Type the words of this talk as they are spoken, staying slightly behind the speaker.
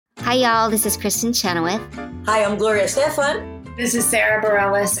Hi, y'all. This is Kristen Chenoweth. Hi, I'm Gloria Stefan. This is Sarah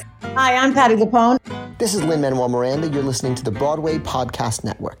Bareilles. Hi, I'm Patty Lapone. This is Lin-Manuel Miranda. You're listening to the Broadway Podcast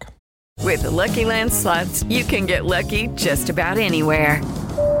Network. With the Lucky Land Slots, you can get lucky just about anywhere.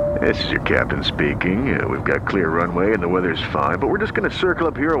 This is your captain speaking. We've got clear runway and the weather's fine, but we're just going to circle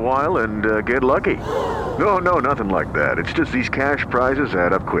up here a while and get lucky. No, nothing like that. It's just these cash prizes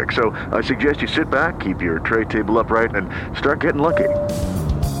add up quick. So I suggest you sit back, keep your tray table upright, and start getting lucky.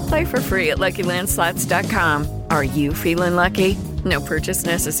 Play for free at LuckyLandSlots.com. Are you feeling lucky? No purchase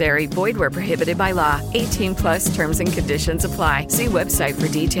necessary. Void where prohibited by law. 18 plus terms and conditions apply. See website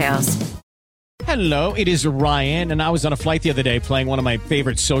for details. Hello, it is Ryan, and I was on a flight the other day playing one of my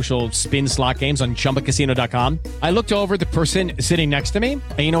favorite social spin slot games on ChumbaCasino.com. I looked over at the person sitting next to me,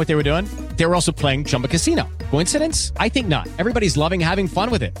 and you know what they were doing? They were also playing Chumba Casino. Coincidence? I think not. Everybody's loving having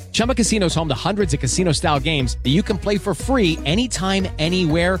fun with it. Chumba Casino is home to hundreds of casino-style games that you can play for free anytime,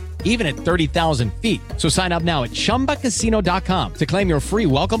 anywhere, even at 30,000 feet. So sign up now at ChumbaCasino.com to claim your free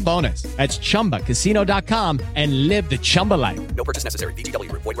welcome bonus. That's ChumbaCasino.com and live the Chumba life. No purchase necessary.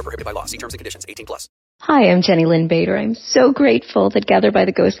 VGW. Void where prohibited by law. See terms and conditions. 18 plus. Hi, I'm Jenny Lynn Bader. I'm so grateful that Gather by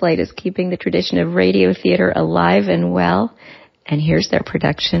the Ghostlight is keeping the tradition of radio theater alive and well. And here's their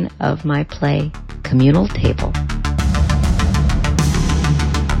production of my play, Communal Table.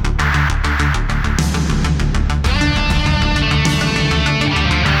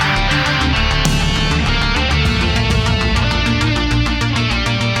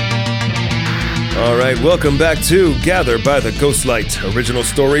 All right, welcome back to Gather by the Ghostlight, original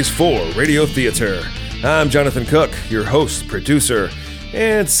stories for radio theater. I'm Jonathan Cook, your host, producer,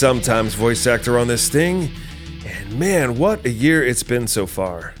 and sometimes voice actor on this thing. And man, what a year it's been so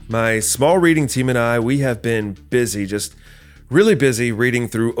far. My small reading team and I, we have been busy, just really busy reading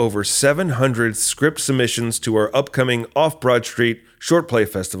through over 700 script submissions to our upcoming Off Broad Street Short Play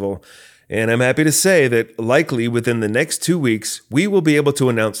Festival. And I'm happy to say that likely within the next 2 weeks, we will be able to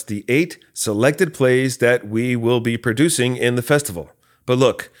announce the 8 selected plays that we will be producing in the festival. But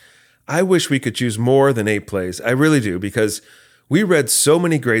look, I wish we could choose more than 8 plays. I really do, because we read so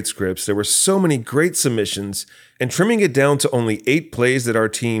many great scripts, there were so many great submissions, and trimming it down to only 8 plays that our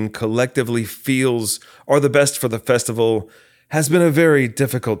team collectively feels are the best for the festival has been a very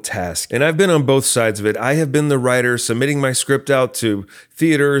difficult task. And I've been on both sides of it. I have been the writer submitting my script out to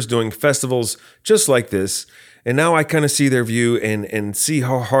theaters, doing festivals just like this. And now I kind of see their view and see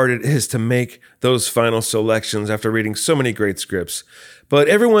how hard it is to make those final selections after reading so many great scripts. But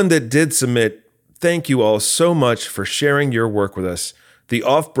everyone that did submit, thank you all so much for sharing your work with us. The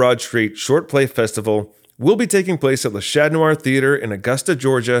Off Broad Street Short Play Festival will be taking place at Le Chat Noir Theater in Augusta,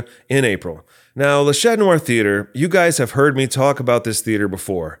 Georgia in April. Now, Le Chat Noir Theater, you guys have heard me talk about this theater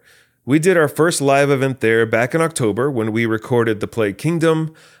before. We did our first live event there back in October when we recorded the play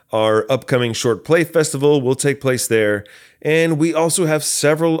Kingdom. Our upcoming short play festival will take place there. And we also have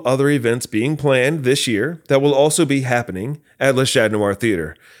several other events being planned this year that will also be happening at Le Chat Noir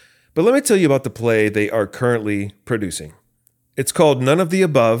Theater. But let me tell you about the play they are currently producing. It's called None of the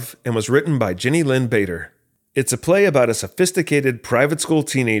Above and was written by Jenny Lynn Bader. It's a play about a sophisticated private school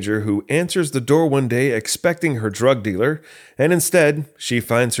teenager who answers the door one day expecting her drug dealer, and instead, she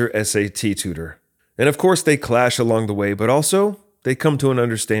finds her SAT tutor. And of course, they clash along the way, but also, they come to an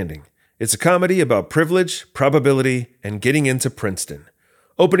understanding. It's a comedy about privilege, probability, and getting into Princeton.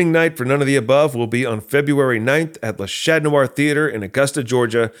 Opening night for None of the Above will be on February 9th at Le Chat Noir Theater in Augusta,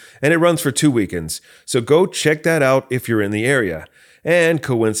 Georgia, and it runs for 2 weekends. So go check that out if you're in the area. And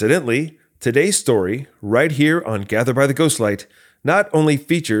coincidentally, today's story, right here on Gather by the Ghostlight, not only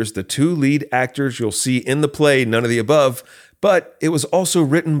features the 2 lead actors you'll see in the play None of the Above, but it was also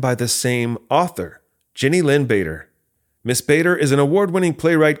written by the same author, Jenny Lynn Bader. Miss Bader is an award-winning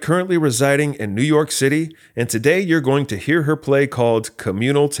playwright currently residing in New York City, and today you're going to hear her play called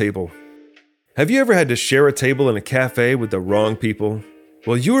Communal Table. Have you ever had to share a table in a cafe with the wrong people?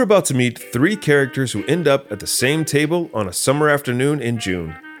 Well, you are about to meet 3 characters who end up at the same table on a summer afternoon in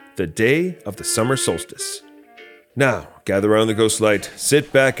June, the day of the summer solstice. Now, gather around the Ghostlight,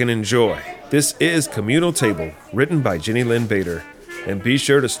 sit back and enjoy. This is Communal Table, written by Jenny Lynn Bader. And be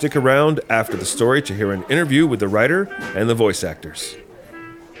sure to stick around after the story to hear an interview with the writer and the voice actors.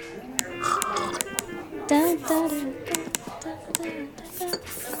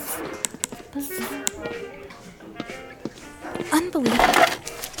 Unbelievable.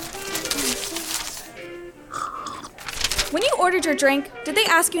 When you ordered your drink, did they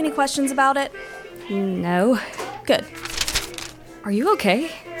ask you any questions about it? No. Good. Are you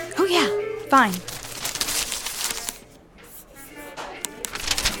okay? Oh yeah, fine.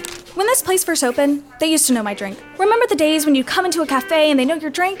 When this place first opened, They used to know my drink. Remember the days when you come into a cafe and they know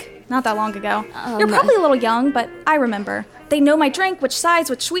your drink? Not that long ago. You're probably a little young, but I remember. They know my drink, which size,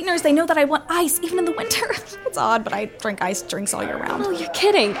 which sweeteners. They know that I want ice, even in the winter. It's odd, but I drink iced drinks all year round. Oh, you're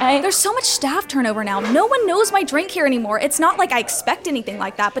kidding. There's so much staff turnover now. No one knows my drink here anymore. It's not like I expect anything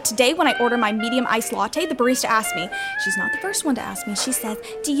like that, but today when I order my medium iced latte, the barista asked me. She's not the first one to ask me. She says,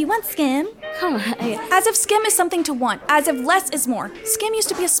 "Do you want skim?" As if skim is something to want. As if less is more. Skim used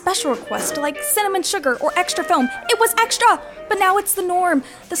to be a special request, like cinnamon sugar or extra foam. It was extra! But now it's the norm.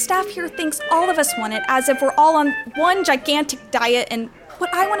 The staff here thinks all of us want it, as if we're all on one gigantic diet, and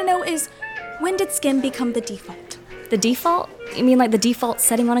what I want to know is, when did skim become the default? The default? You mean like the default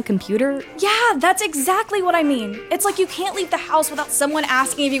setting on a computer? Yeah, that's exactly what I mean. It's like you can't leave the house without someone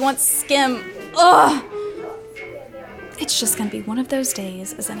asking if you want skim. Ugh! It's just gonna be one of those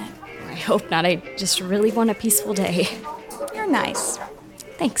days, isn't it? I hope not. I just really want a peaceful day. You're nice.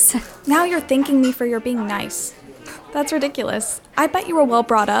 Thanks. Now you're thanking me for your being nice. That's ridiculous. I bet you were well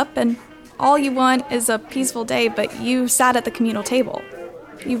brought up, and all you want is a peaceful day, but you sat at the communal table.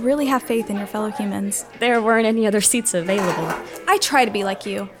 You really have faith in your fellow humans. There weren't any other seats available. I try to be like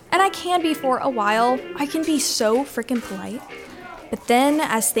you, and I can be for a while. I can be so freaking polite. But then,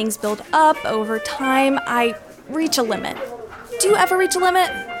 as things build up over time, I reach a limit. Do you ever reach a limit?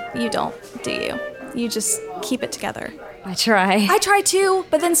 You don't, do you? You just keep it together. I try. I try too,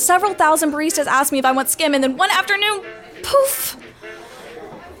 but then several thousand baristas ask me if I want skim, and then one afternoon, poof!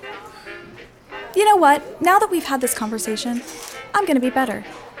 You know what? Now that we've had this conversation, I'm gonna be better.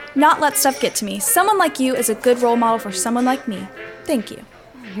 Not let stuff get to me. Someone like you is a good role model for someone like me. Thank you.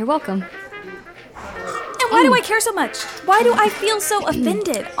 You're welcome. And why do I care so much? Why do I feel so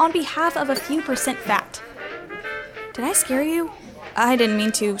offended on behalf of a few percent fat? Did I scare you? I didn't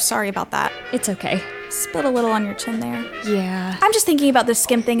mean to. Sorry about that. It's okay. Spilled a little on your chin there. Yeah. I'm just thinking about this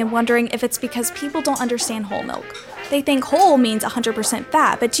skim thing and wondering if it's because people don't understand whole milk. They think whole means 100%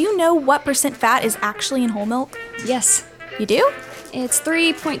 fat, but do you know what percent fat is actually in whole milk? Yes. You do? It's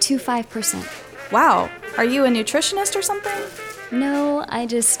 3.25%. Wow. Are you a nutritionist or something? No, I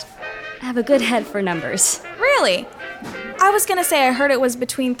just have a good head for numbers. Really? I was gonna say I heard it was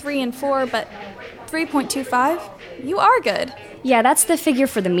between 3 and 4, but 3.25? You are good. Yeah, that's the figure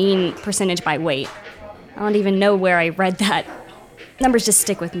for the mean percentage by weight. I don't even know where I read that. Numbers just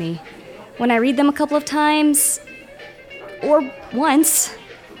stick with me. When I read them a couple of times, or once,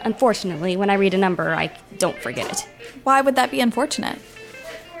 unfortunately, when I read a number, I don't forget it. Why would that be unfortunate?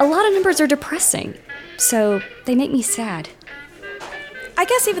 A lot of numbers are depressing, so they make me sad. I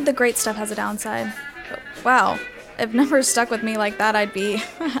guess even the great stuff has a downside. Wow, if numbers stuck with me like that, I'd be,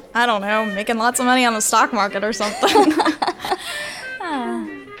 I don't know, making lots of money on the stock market or something.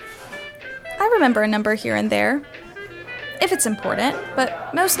 I remember a number here and there, if it's important,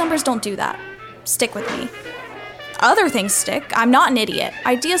 but most numbers don't do that. Stick with me. Other things stick. I'm not an idiot.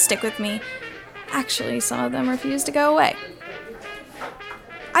 Ideas stick with me. Actually, some of them refuse to go away.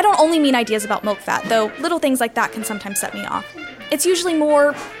 I don't only mean ideas about milk fat, though little things like that can sometimes set me off. It's usually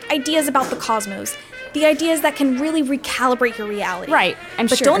more ideas about the cosmos. The ideas that can really recalibrate your reality. Right, I'm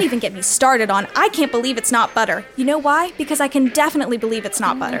sure. But don't even get me started on, I can't believe it's not butter. You know why? Because I can definitely believe it's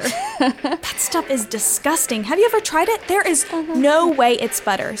not butter. That stuff is disgusting. Have you ever tried it? There is no way it's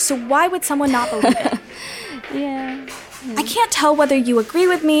butter. So why would someone not believe it? Yeah. I can't tell whether you agree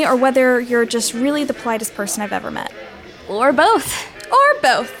with me or whether you're just really the politest person I've ever met. Or both. Or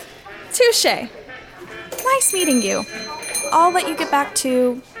both. Touche. Nice meeting you. I'll let you get back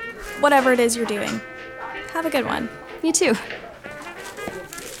to whatever it is you're doing. Have a good one. You too.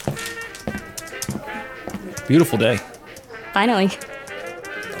 Beautiful day. Finally.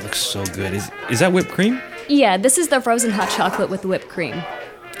 That looks so good. Is that whipped cream? Yeah, this is the frozen hot chocolate with whipped cream.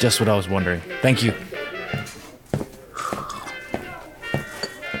 Just what I was wondering. Thank you.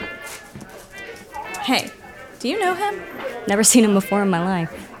 Hey, do you know him? Never seen him before in my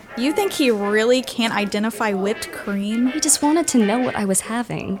life. You think he really can't identify whipped cream? He just wanted to know what I was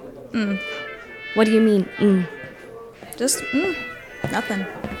having. What do you mean, Just, nothing.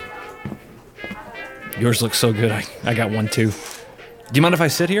 Yours looks so good. I got one too. Do you mind if I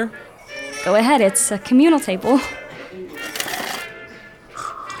sit here? Go ahead, it's a communal table.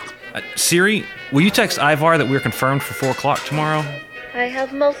 Siri, will you text Ivar that we're confirmed for 4 o'clock tomorrow? I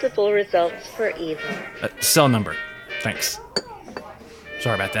have multiple results for either. Cell number. Thanks.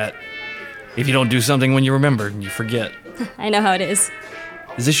 Sorry about that. If you don't do something when you remember, you forget. I know how it is.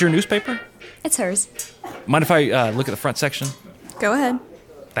 Is this your newspaper? It's hers. Mind if I look at the front section? Go ahead.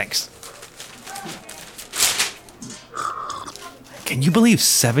 Thanks. Can you believe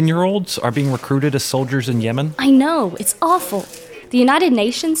 7-year-olds are being recruited as soldiers in Yemen? I know, it's awful. The United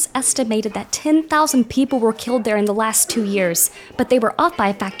Nations estimated that 10,000 people were killed there in the last 2 years, but they were off by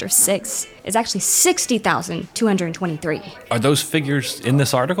a factor of 6. It's actually 60,223. Are those figures in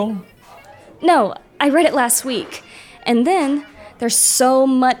this article? No, I read it last week. And then there's so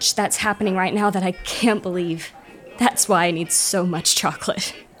much that's happening right now that I can't believe. That's why I need so much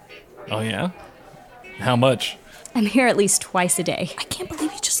chocolate. Oh, yeah? How much? I'm here at least twice a day. I can't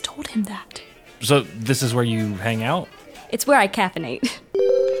believe you just told him that. So this is where you hang out? It's where I caffeinate.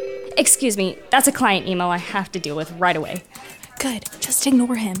 Excuse me, that's a client email I have to deal with right away. Good, just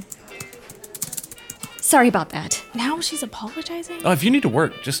ignore him. Sorry about that. Now she's apologizing? Oh, if you need to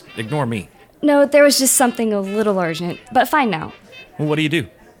work, just ignore me. No, there was just something a little urgent, but fine now. Well, what do you do?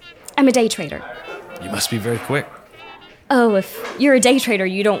 I'm a day trader. You must be very quick. Oh, if you're a day trader,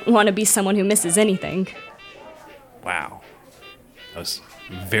 you don't want to be someone who misses anything. Wow. That was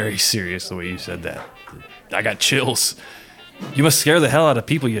very serious the way you said that. I got chills. You must scare the hell out of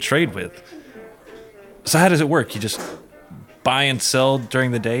people you trade with. So how does it work? You just buy and sell during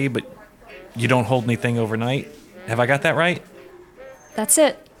the day, but you don't hold anything overnight? Have I got that right? That's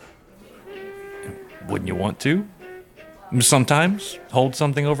it. Wouldn't you want to? Sometimes hold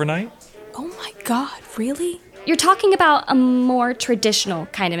something overnight? Oh my God, really? You're talking about a more traditional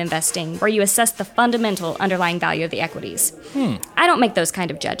kind of investing, where you assess the fundamental underlying value of the equities. I don't make those kind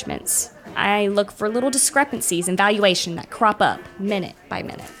of judgments. I look for little discrepancies in valuation that crop up minute by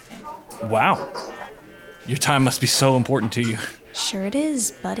minute. Wow. Your time must be so important to you. Sure it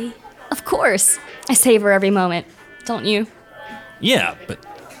is, buddy. Of course. I savor every moment, don't you? Yeah, but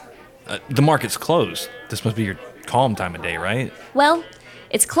the market's closed. This must be your calm time of day, right? Well,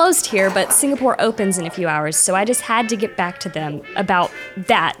 it's closed here, but Singapore opens in a few hours, so I just had to get back to them about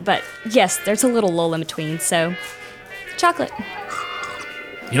that. But yes, there's a little lull in between, so chocolate.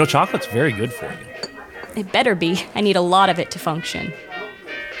 You know, chocolate's very good for you. It better be. I need a lot of it to function.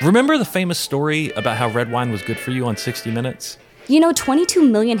 Remember the famous story about how red wine was good for you on 60 Minutes? You know, 22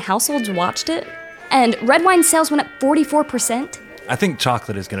 million households watched it, and red wine sales went up 44%. I think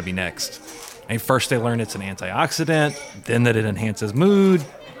chocolate is going to be next. First they learn it's an antioxidant, then that it enhances mood.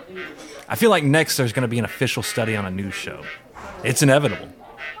 I feel like next there's going to be an official study on a news show. It's inevitable.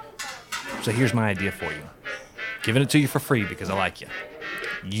 So here's my idea for you. Giving it to you for free because I like you.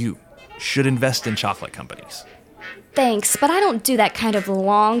 You should invest in chocolate companies. Thanks, but I don't do that kind of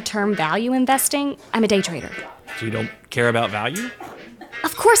long-term value investing. I'm a day trader. So you don't care about value?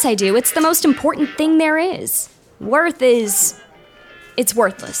 Of course I do. It's the most important thing there is. It's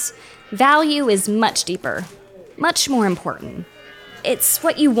worthless. Value is much deeper, much more important. It's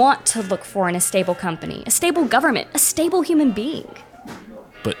what you want to look for in a stable company, a stable government, a stable human being.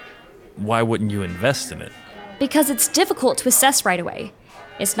 But why wouldn't you invest in it? Because it's difficult to assess right away.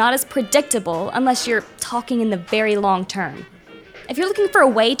 It's not as predictable unless you're talking in the very long term. If you're looking for a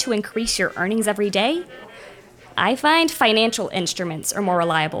way to increase your earnings every day, I find financial instruments are more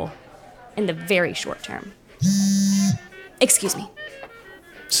reliable in the very short term. Excuse me.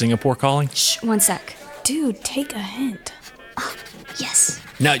 Singapore calling? Shh, one sec. Dude, take a hint. Oh, yes.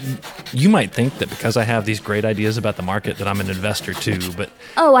 Now, you might think that because I have these great ideas about the market that I'm an investor too, but...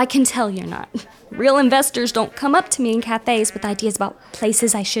 Oh, I can tell you're not. Real investors don't come up to me in cafes with ideas about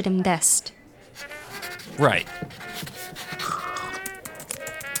places I should invest. Right.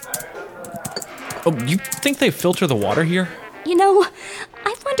 Oh, you think they filter the water here? You know,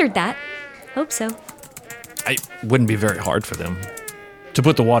 I've wondered that. Hope so. It wouldn't be very hard for them to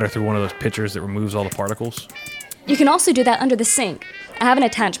put the water through one of those pitchers that removes all the particles. You can also do that under the sink. I have an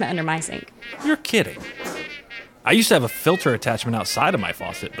attachment under my sink. You're kidding. I used to have a filter attachment outside of my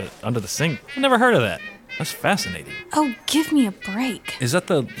faucet, but under the sink, I never heard of that. That's fascinating. Oh, give me a break. Is that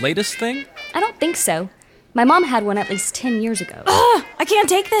the latest thing? I don't think so. My mom had one at least 10 years ago. Ugh, I can't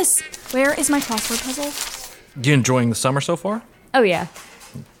take this. Where is my crossword puzzle? You enjoying the summer so far? Oh, yeah.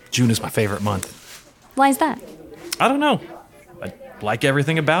 June is my favorite month. Why is that? I don't know. I like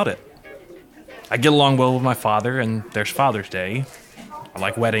everything about it. I get along well with my father, and there's Father's Day. I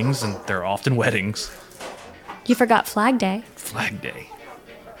like weddings, and there are often weddings. You forgot Flag Day. Flag Day.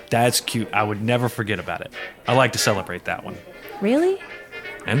 That's cute. I would never forget about it. I like to celebrate that one. Really?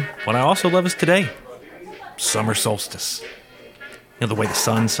 And what I also love is today. Summer solstice. You know, the way the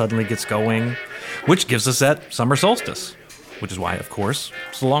sun suddenly gets going, which gives us that summer solstice. Which is why, of course,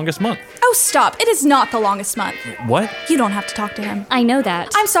 it's the longest month. Oh, stop. It is not the longest month. What? You don't have to talk to him. I know that.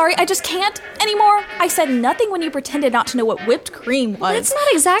 I'm sorry, I just can't. anymore? I said nothing when you pretended not to know what whipped cream was. It's not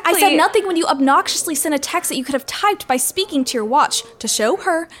exactly... I said nothing when you obnoxiously sent a text that you could have typed by speaking to your watch to show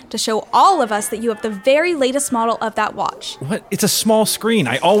her, to show all of us that you have the very latest model of that watch. What? It's a small screen.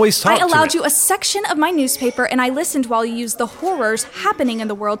 I always talk to it. I allowed you a section of my newspaper, and I listened while you used the horrors happening in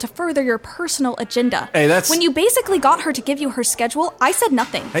the world to further your personal agenda. Hey, that's... When you basically got her to give you her schedule, I said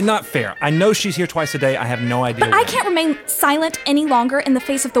nothing. Hey, not fair. I know she's here twice a day. I have no idea. But I can't remain silent any longer in the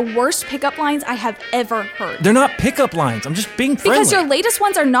face of the worst pickup lines I have ever heard. They're not pickup lines. I'm just being friendly. Because your latest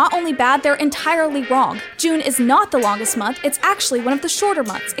ones are not only bad, they're entirely wrong. June is not the longest month. It's actually one of the shorter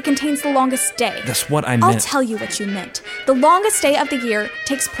months. It contains the longest day. That's what I meant. I'll tell you what you meant. The longest day of the year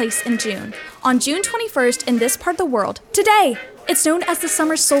takes place in June. On June 21st in this part of the world, today, it's known as the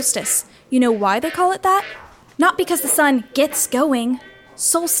summer solstice. You know why they call it that? Not because the sun gets going.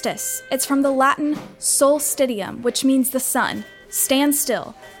 Solstice. It's from the Latin solstitium, which means the sun stands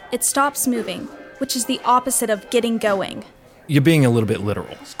still. It stops moving, which is the opposite of getting going. You're being a little bit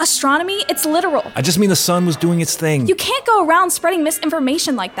literal. Astronomy, it's literal. I just mean the sun was doing its thing. You can't go around spreading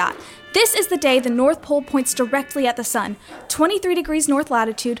misinformation like that. This is the day the North Pole points directly at the sun, 23 degrees north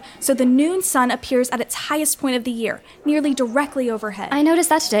latitude, so the noon sun appears at its highest point of the year, nearly directly overhead. I noticed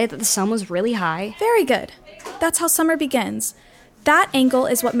that today, that the sun was really high. Very good. That's how summer begins. That angle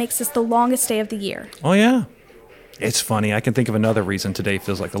is what makes this the longest day of the year. Oh, yeah. It's funny. I can think of another reason today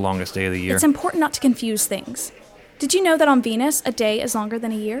feels like the longest day of the year. It's important not to confuse things. Did you know that on Venus, a day is longer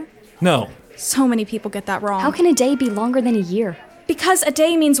than a year? No. So many people get that wrong. How can a day be longer than a year? Because a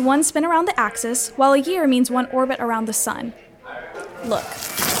day means one spin around the axis, while a year means one orbit around the sun. Look.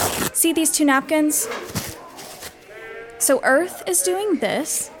 See these two napkins? So Earth is doing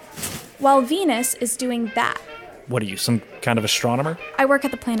this, while Venus is doing that. What are you, some kind of astronomer? I work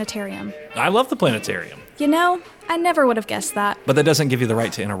at the planetarium. I love the planetarium. You know, I never would have guessed that. But that doesn't give you the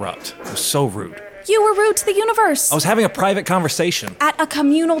right to interrupt. It was so rude. You were rude to the universe. I was having a private conversation. At a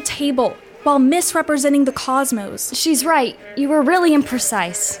communal table, while misrepresenting the cosmos. She's right. You were really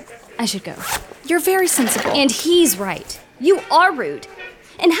imprecise. I should go. You're very sensible. And he's right. You are rude.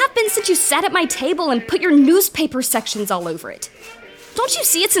 And have been since you sat at my table and put your newspaper sections all over it. Don't you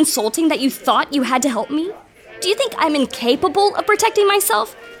see it's insulting that you thought you had to help me? Do you think I'm incapable of protecting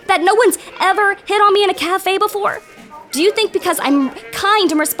myself? That no one's ever hit on me in a cafe before? Do you think because I'm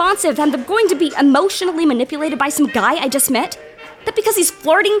kind and responsive, I'm going to be emotionally manipulated by some guy I just met? That because he's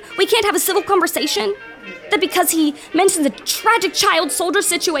flirting, we can't have a civil conversation? That because he mentions a tragic child soldier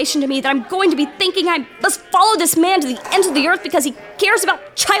situation to me, that I'm going to be thinking I must follow this man to the ends of the earth because he cares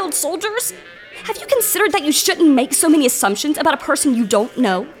about child soldiers? Have you considered that you shouldn't make so many assumptions about a person you don't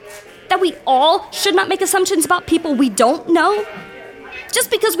know? That we all should not make assumptions about people we don't know? Just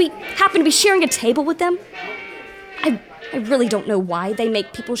because we happen to be sharing a table with them? I really don't know why they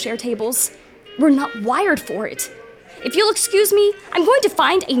make people share tables. We're not wired for it. If you'll excuse me, I'm going to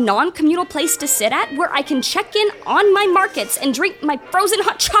find a non-communal place to sit at where I can check in on my markets and drink my frozen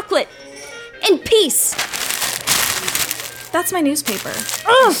hot chocolate in peace. That's my newspaper.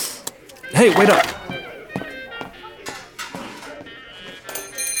 Ugh! Hey, wait up.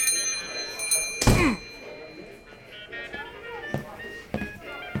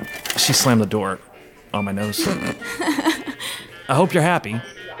 She slammed the door on my nose. I hope you're happy.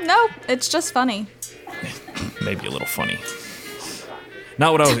 No, it's just funny. Maybe a little funny.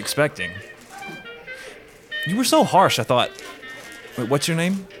 Not what I was expecting. You were so harsh, I thought... Wait, what's your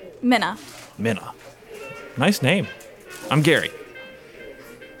name? Minna. Minna. Nice name. I'm Gary.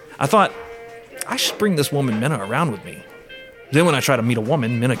 I thought, I should bring this woman Minna around with me. Then when I try to meet a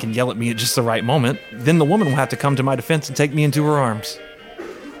woman, Minna can yell at me at just the right moment. Then the woman will have to come to my defense and take me into her arms.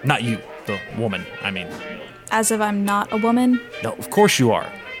 Not you, the woman, I mean. As if I'm not a woman? No, of course you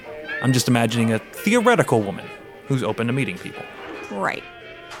are. I'm just imagining a theoretical woman who's open to meeting people. Right.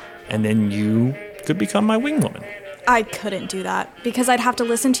 And then you could become my wing woman. I couldn't do that, because I'd have to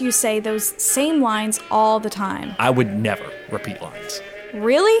listen to you say those same lines all the time. I would never repeat lines.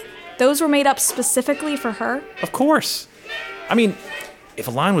 Really? Those were made up specifically for her? Of course. I mean, if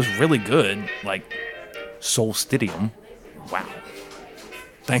a line was really good, like solstitium, wow.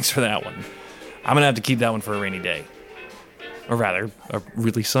 Thanks for that one. I'm gonna have to keep that one for a rainy day. Or rather, a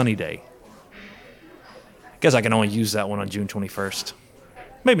really sunny day. Guess I can only use that one on June 21st.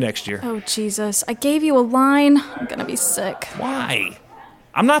 Maybe next year. Oh, Jesus. I gave you a line. I'm gonna be sick. Why?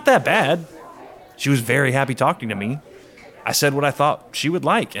 I'm not that bad. She was very happy talking to me. I said what I thought she would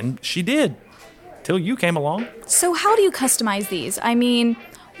like, and she did. Till you came along. So how do you customize these? I mean,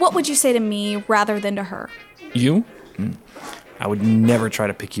 what would you say to me rather than to her? You? I would never try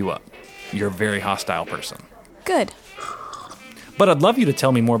to pick you up. You're a very hostile person. Good. But I'd love you to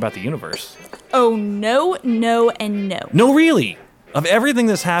tell me more about the universe. Oh, no, no, and no. No, really. Of everything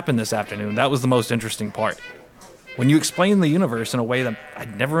that's happened this afternoon, that was the most interesting part. When you explained the universe in a way that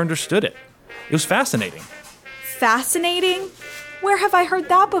I'd never understood it. It was fascinating. Fascinating? Where have I heard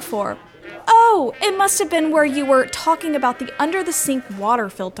that before? Oh, it must have been where you were talking about the under-the-sink water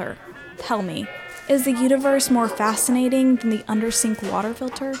filter. Tell me, is the universe more fascinating than the under-sink water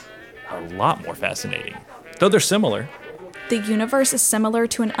filter? A lot more fascinating. Though they're similar. The universe is similar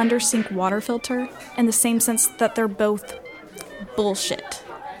to an under-sink water filter in the same sense that they're both bullshit.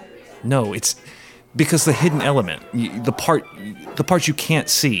 No, it's because the hidden element, the parts you can't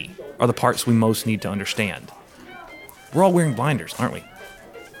see, are the parts we most need to understand. We're all wearing blinders, aren't we?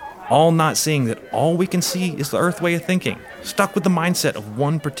 All not seeing that all we can see is the Earth way of thinking, stuck with the mindset of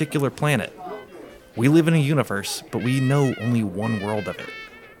one particular planet. We live in a universe, but we know only one world of it.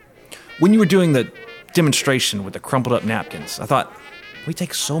 When you were doing the demonstration with the crumpled up napkins, I thought, we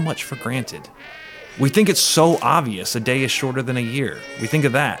take so much for granted. We think it's so obvious a day is shorter than a year. We think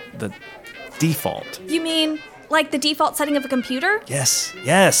of that, the default. You mean like the default setting of a computer? Yes,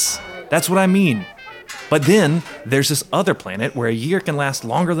 that's what I mean. But then there's this other planet where a year can last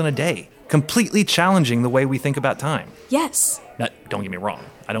longer than a day, completely challenging the way we think about time. Yes. Now, don't get me wrong.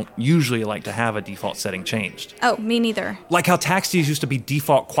 I don't usually like to have a default setting changed. Oh, me neither. Like how taxis used to be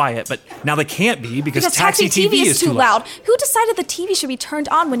default quiet, but now they can't be because taxi TV is too loud. Who decided the TV should be turned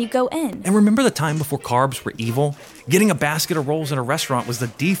on when you go in? And remember the time before carbs were evil? Getting a basket of rolls in a restaurant was the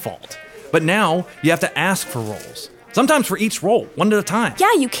default. But now you have to ask for rolls. Sometimes for each roll, one at a time.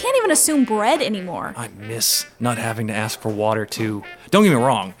 Yeah, you can't even assume bread anymore. I miss not having to ask for water, too. Don't get me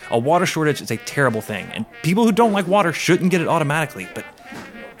wrong, a water shortage is a terrible thing, and people who don't like water shouldn't get it automatically, but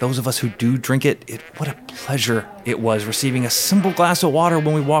those of us who do drink it, what a pleasure it was receiving a simple glass of water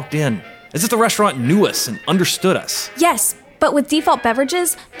when we walked in, as if the restaurant knew us and understood us. Yes, but with default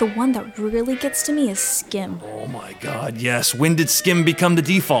beverages, the one that really gets to me is skim. Oh my God, yes. When did skim become the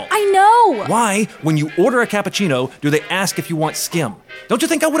default? I know! Why, when you order a cappuccino, do they ask if you want skim? Don't you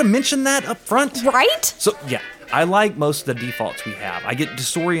think I would have mentioned that up front? Right? So, yeah, I like most of the defaults we have. I get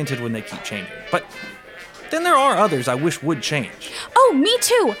disoriented when they keep changing. But then there are others I wish would change. Oh, me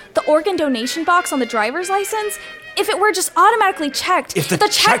too! The organ donation box on the driver's license, if it were just automatically checked, if the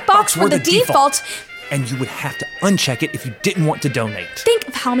checkbox were the default, and you would have to uncheck it if you didn't want to donate. Think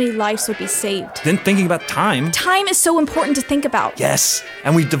of how many lives would be saved. Then thinking about time. Time is so important to think about. Yes,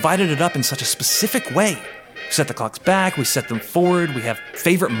 and we divided it up in such a specific way. We set the clocks back, we set them forward, we have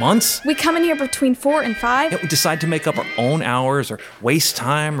favorite months. We come in here between 4 and 5. Yeah, we decide to make up our own hours or waste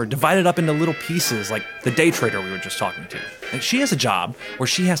time or divide it up into little pieces like the day trader we were just talking to. And she has a job where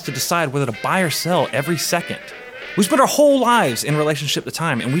she has to decide whether to buy or sell every second. We spend our whole lives in relationship to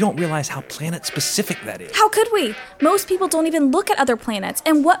time, and we don't realize how planet-specific that is. How could we? Most people don't even look at other planets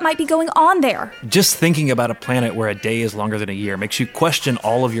and what might be going on there. Just thinking about a planet where a day is longer than a year makes you question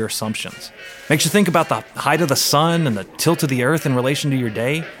all of your assumptions. Makes you think about the height of the sun and the tilt of the earth in relation to your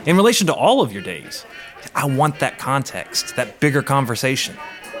day, in relation to all of your days. I want that context, that bigger conversation.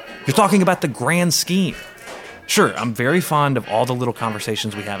 You're talking about the grand scheme. Sure, I'm very fond of all the little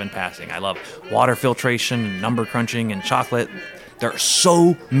conversations we have in passing. I love water filtration, and number crunching, and chocolate. There are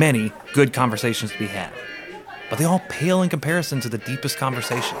so many good conversations to be had. But they all pale in comparison to the deepest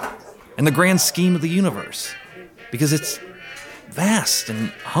conversation and the grand scheme of the universe. Because it's vast and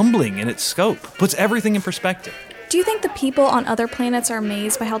humbling in its scope, puts everything in perspective. Do you think the people on other planets are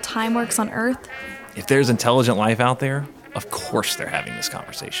amazed by how time works on Earth? If there's intelligent life out there, of course they're having this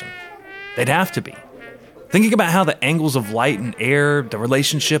conversation. They'd have to be. Thinking about how the angles of light and air, the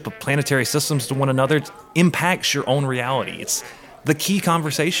relationship of planetary systems to one another impacts your own reality. It's the key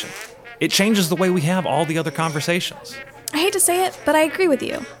conversation. It changes the way we have all the other conversations. I hate to say it, but I agree with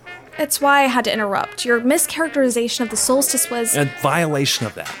you. It's why I had to interrupt. Your mischaracterization of the solstice was... a violation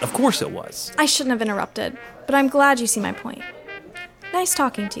of that. Of course it was. I shouldn't have interrupted, but I'm glad you see my point. Nice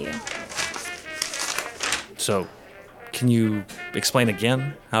talking to you. So, can you explain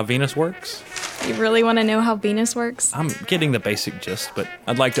again how Venus works? You really want to know how Venus works? I'm getting the basic gist, but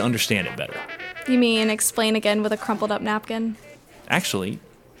I'd like to understand it better. You mean explain again with a crumpled up napkin? Actually,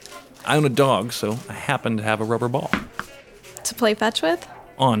 I own a dog, so I happen to have a rubber ball. To play fetch with?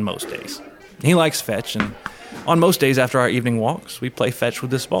 On most days. He likes fetch, and on most days after our evening walks, we play fetch with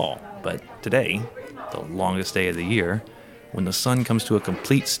this ball. But today, the longest day of the year, when the sun comes to a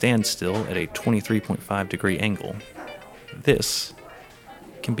complete standstill at a 23.5 degree angle, this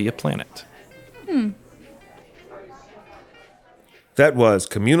can be a planet. That was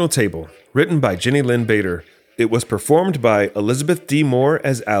Communal Table, written by Jenny Lynn Bader. It was performed by Elizabeth D. Moore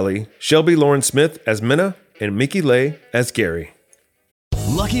as Allie, Shelby Lauren Smith as Minna, and Mickey Lay as Gary.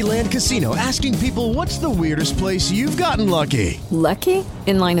 Lucky Land Casino, asking people, what's the weirdest place you've gotten lucky? Lucky?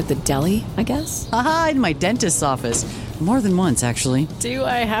 In line at the deli, I guess? Aha, in my dentist's office. More than once, actually. Do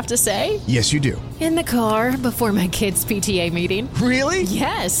I have to say? Yes, you do. In the car before my kids' PTA meeting. Really?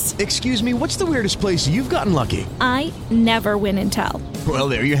 Yes. Excuse me, what's the weirdest place you've gotten lucky? I never win and tell. Well,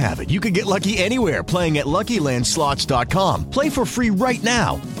 there you have it. You can get lucky anywhere, playing at LuckyLandSlots.com. Play for free right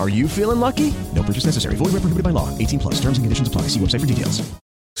now. Are you feeling lucky? No purchase necessary. Void where prohibited by law. 18 plus. Terms and conditions apply. See website for details.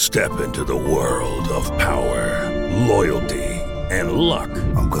 Step into the world of power, loyalty, and luck.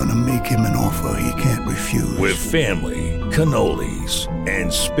 I'm gonna make him an offer he can't refuse. With family, cannolis,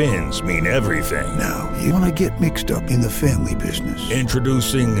 and spins mean everything. Now, you wanna get mixed up in the family business.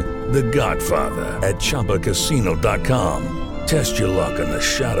 Introducing The Godfather at ChumbaCasino.com. Test your luck in the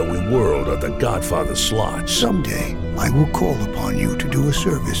shadowy world of The Godfather slot. Someday, I will call upon you to do a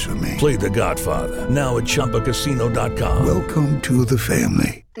service for me. Play The Godfather, now at ChumbaCasino.com. Welcome to the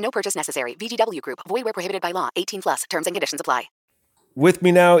family. No purchase necessary. VGW Group. Void where prohibited by law. 18 plus. Terms and conditions apply. With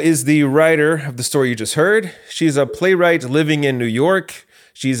me now is the writer of the story you just heard. She's a playwright living in New York.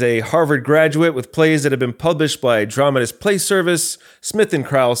 She's a Harvard graduate with plays that have been published by Dramatist Play Service, Smith &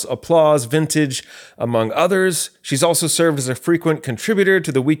 Krause, Applause, Vintage, among others. She's also served as a frequent contributor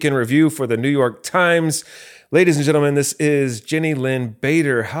to the Weekend Review for the New York Times. Ladies and gentlemen, this is Jenny Lynn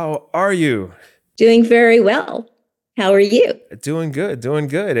Bader. How are you? Doing very well. How are you? Doing good.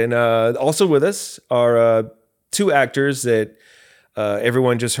 And also with us are two actors that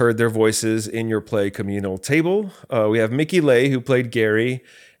everyone just heard their voices in your play Communal Table. We have Mickey Lay, who played Gary,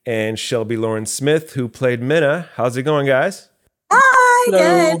 and Shelby Lauren Smith, who played Minna. How's it going, guys?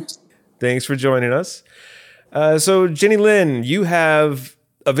 Hi, good. Thanks for joining us. So, Jenny Lynn, you have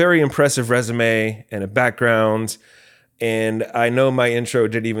a very impressive resume and a background, and I know my intro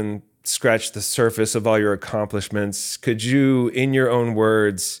didn't even scratch the surface of all your accomplishments. Could you, in your own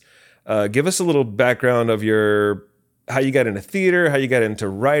words, give us a little background of how you got into theater, how you got into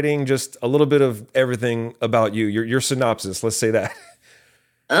writing, just a little bit of everything about you, your synopsis, let's say that.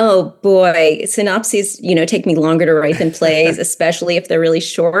 Oh boy, synopses, take me longer to write than plays, especially if they're really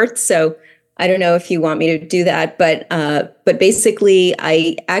short. So I don't know if you want me to do that, but basically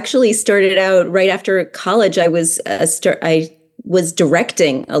I actually started out right after college. I was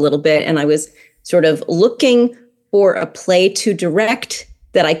directing a little bit, and I was sort of looking for a play to direct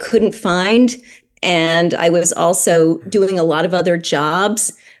that I couldn't find. And I was also doing a lot of other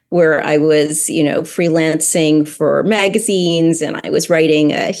jobs where I was, freelancing for magazines, and I was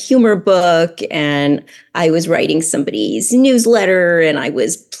writing a humor book, and I was writing somebody's newsletter, and I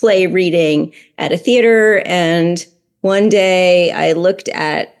was play reading at a theater. And one day I looked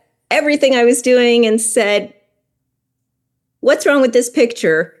at everything I was doing and said, what's wrong with this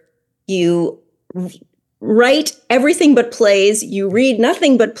picture? You write everything but plays, you read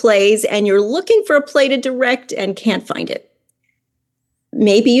nothing but plays, and you're looking for a play to direct and can't find it.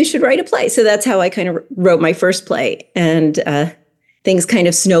 Maybe you should write a play. So that's how I kind of wrote my first play, and things kind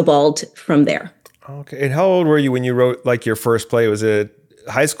of snowballed from there. Okay. And how old were you when you wrote your first play? Was it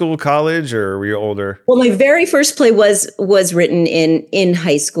high school, college, or were you older? Well, my very first play was written in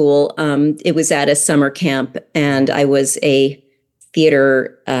high school. It was at a summer camp, and I was a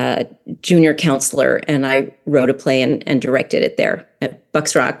theater junior counselor, and I wrote a play and directed it there at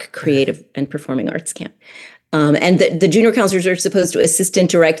Bucks Rock Creative and Performing Arts Camp. And the junior counselors are supposed to assistant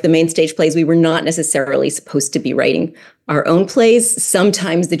direct the main stage plays. We were not necessarily supposed to be writing our own plays.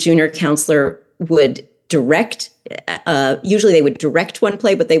 Sometimes the junior counselor would direct. Usually they would direct one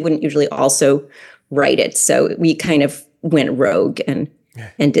play, but they wouldn't usually also write it. So we kind of went rogue and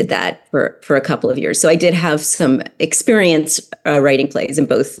did that for a couple of years. So I did have some experience writing plays in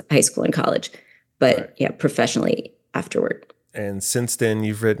both high school and college, but professionally afterward. And since then,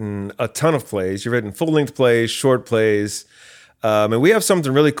 you've written a ton of plays. You've written full-length plays, short plays. And we have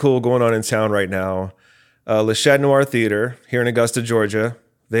something really cool going on in town right now. Le Chat Noir Theater here in Augusta, Georgia.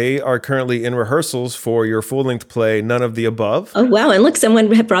 They are currently in rehearsals for your full-length play, None of the Above. Oh, wow. And look,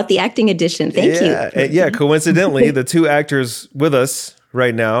 someone had brought the acting edition. Thank you. Yeah, coincidentally, the two actors with us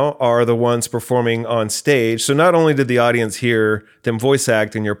right now are the ones performing on stage. So not only did the audience hear them voice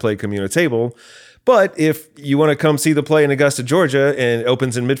act in your play Communal Table, but if you want to come see the play in Augusta, Georgia, and it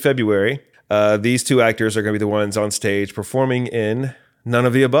opens in mid-February, these two actors are going to be the ones on stage performing in None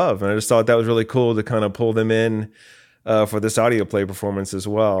of the Above. And I just thought that was really cool to kind of pull them in for this audio play performance as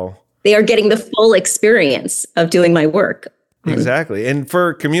well. They are getting the full experience of doing my work. Exactly. And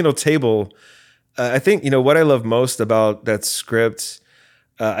for Communal Table, I think, what I love most about that script,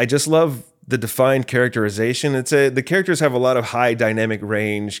 I just love the defined characterization. The characters have a lot of high dynamic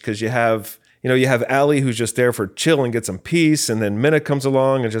range because you have you have Allie who's just there for chill and get some peace, and then Minna comes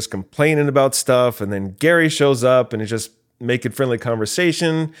along and just complaining about stuff, and then Gary shows up and is just making friendly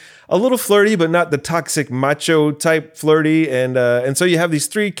conversation, a little flirty, but not the toxic macho type flirty, and so you have these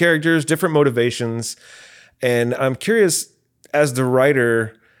three characters, different motivations, and I'm curious, as the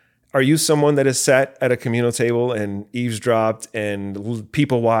writer, are you someone that has sat at a communal table and eavesdropped and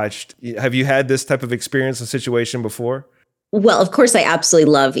people watched? Have you had this type of experience or situation before? Well, of course, I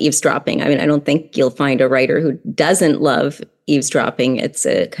absolutely love eavesdropping. I mean, I don't think you'll find a writer who doesn't love eavesdropping. It's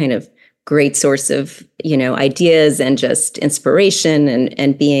a kind of great source of, ideas and just inspiration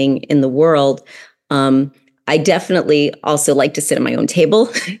and being in the world. I definitely also like to sit at my own table.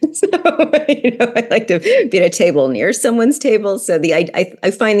 So, I like to be at a table near someone's table. So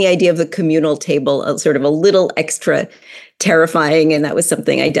I find the idea of the communal table sort of a little extra terrifying. And that was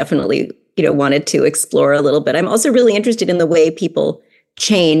something I definitely wanted to explore a little bit. I'm also really interested in the way people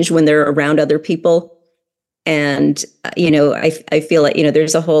change when they're around other people. And, I feel like,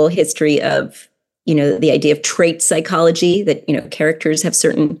 there's a whole history of, the idea of trait psychology that, characters have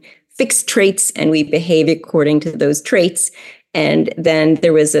certain fixed traits and we behave according to those traits. And then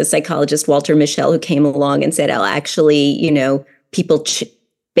there was a psychologist, Walter Mischel, who came along and said, actually, people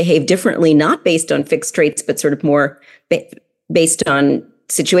behave differently, not based on fixed traits, but sort of more based on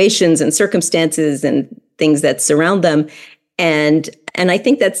situations and circumstances and things that surround them. And I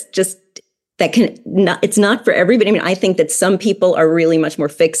think that's just, it's not for everybody. I mean, I think that some people are really much more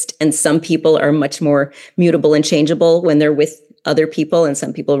fixed and some people are much more mutable and changeable when they're with other people. And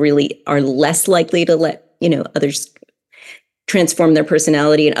some people really are less likely to let, others transform their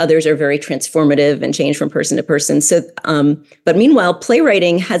personality, and others are very transformative and change from person to person. So, but meanwhile,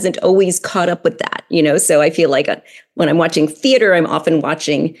 playwriting hasn't always caught up with that, so I feel like when I'm watching theater, I'm often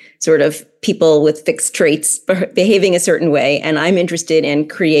watching sort of people with fixed traits behaving a certain way. And I'm interested in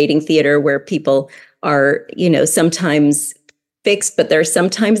creating theater where people are, sometimes fixed, but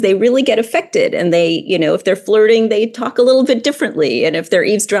sometimes they really get affected, and they, if they're flirting, they talk a little bit differently, and if they're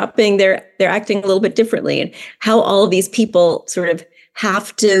eavesdropping, they're acting a little bit differently, and how all of these people sort of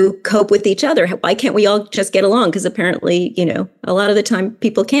have to cope with each other. Why can't we all just get along? Because apparently, a lot of the time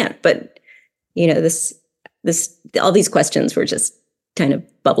people can't. But all these questions were just kind of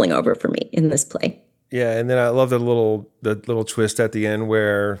bubbling over for me in this play. Yeah, and then I love the little twist at the end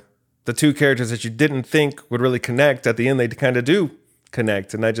where the two characters that you didn't think would really connect, at the end they kind of do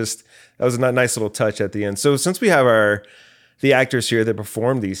connect, and that was a nice little touch at the end. So since we have the actors here that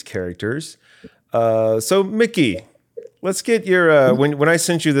perform these characters, so Mickey, let's get your when I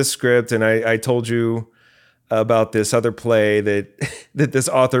sent you this script and I told you about this other play that this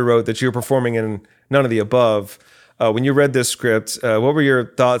author wrote that you're performing in None of the Above. When you read this script, what were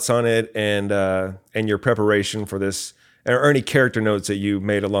your thoughts on it and your preparation for this? Or any character notes that you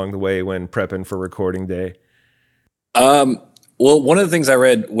made along the way when prepping for recording day? Well, one of the things I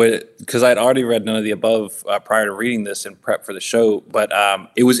read, because I'd already read None of the Above prior to reading this in prep for the show, but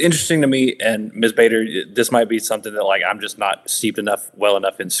it was interesting to me, and Ms. Bader, this might be something that I'm just not steeped well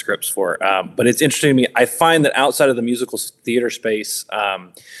enough in scripts for, but it's interesting to me. I find that outside of the musical theater space,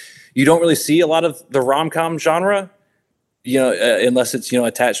 you don't really see a lot of the rom-com genre. Unless it's,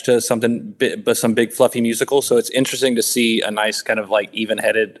 attached to some big fluffy musical. So it's interesting to see a nice kind of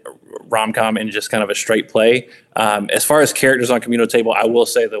even-headed rom-com in just kind of a straight play. As far as characters on Communal Table, I will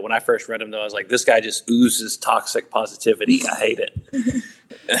say that when I first read him, though, I was like, this guy just oozes toxic positivity. I hate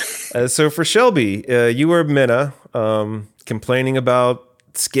it. So for Shelby, you were Minna, complaining about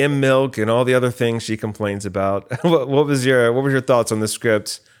skim milk and all the other things she complains about. what was your thoughts on the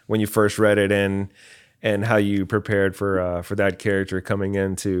script when you first read it, and how you prepared for that character coming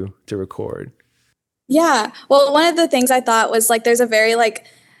in to record? Yeah. Well, one of the things I thought was there's a very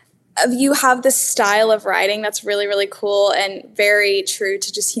you have this style of writing that's really, really cool and very true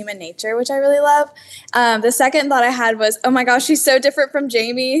to just human nature, which I really love. The second thought I had was, oh my gosh, she's so different from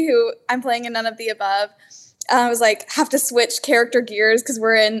Jamie, who I'm playing in None of the Above. I was have to switch character gears because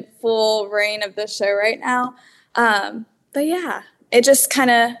we're in full reign of the show right now. But yeah, it just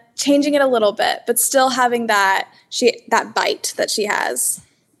kind of changing it a little bit, but still having that bite that she has.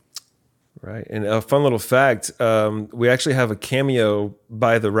 Right. And a fun little fact, we actually have a cameo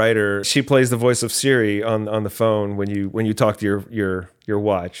by the writer. She plays the voice of Siri on the phone when you talk to your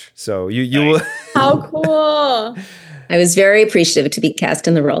watch. So you will. How cool. I was very appreciative to be cast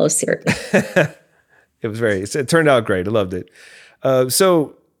in the role of Siri. It turned out great. I loved it.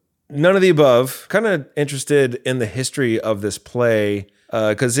 So None of the Above, kind of interested in the history of this play.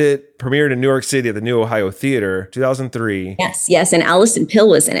 because it premiered in New York City at the New Ohio Theater, 2003. Yes, and Allison Pill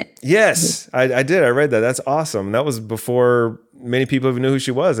was in it. Yes, I did. I read that. That's awesome. That was before many people even knew who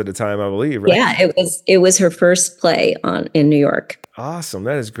she was at the time, I believe, right? Yeah, it was her first play in New York. Awesome.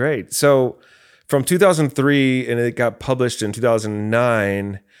 That is great. So from 2003, and it got published in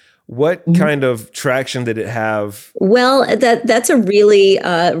 2009, what kind of traction did it have? Well, that's a really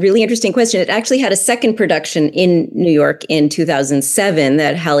interesting question. It actually had a second production in New York in 2007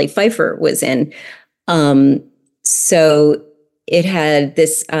 that Halle Pfeiffer was in. So it had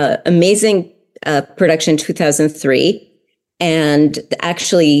this amazing production in 2003, and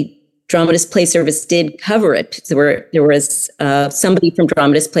actually Dramatist Play Service did cover it. There was somebody from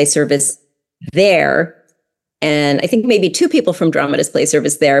Dramatist Play Service there. And I think maybe two people from Dramatist Play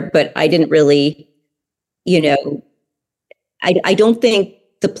Service there, but I didn't really, I don't think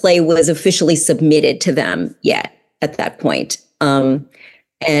the play was officially submitted to them yet at that point. And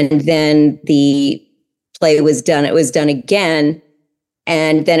then the play was done. It was done again.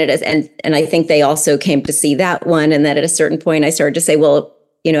 And then and I think they also came to see that one. And then at a certain point, I started to say, well,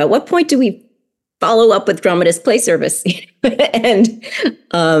 at what point do we follow up with Dramatist Play Service? It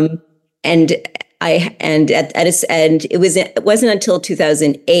wasn't until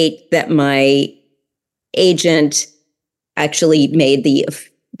 2008 that my agent actually made the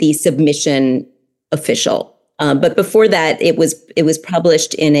submission official. But before that, it was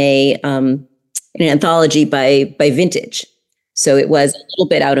published in an anthology by Vintage. So it was a little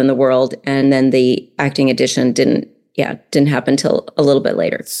bit out in the world, and then the acting edition didn't happen till a little bit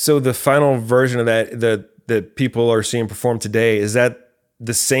later. So the final version of that people are seeing performed today, is that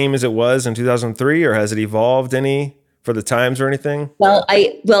the same as it was in 2003, or has it evolved any for the times or anything? Well,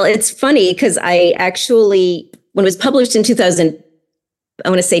 it's funny because I actually, when it was published in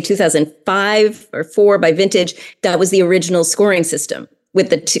 2005 or 4 by Vintage, that was the original scoring system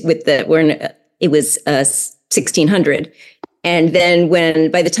it was 1600. And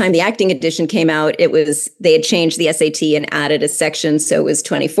then by the time the acting edition came out, they had changed the SAT and added a section. So it was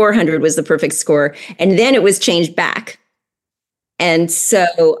 2400 was the perfect score. And then it was changed back. And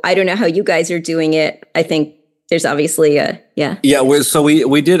so I don't know how you guys are doing it. I think there's obviously so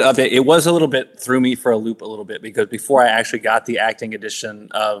we did update. It was a little bit, threw me for a loop a little bit, because before I actually got the acting edition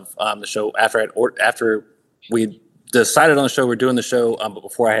of the show, after we decided on the show, we're doing the show, but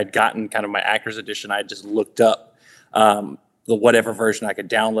before I had gotten kind of my actor's edition, I just looked up the whatever version I could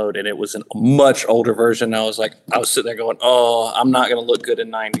download, and it was a much older version. I was sitting there going, oh, I'm not going to look good in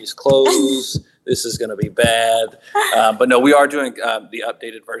 90s clothes. This is going to be bad. But no, we are doing the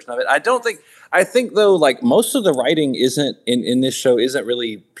updated version of it. I think though, like, most of the writing isn't in this show isn't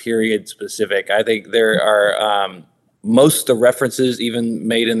really period specific. I think there are most of the references even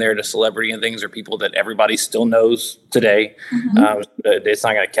made in there to celebrity and things are people that everybody still knows today. It's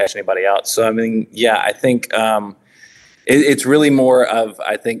not going to catch anybody out. So, I mean, yeah, I think it's really more of,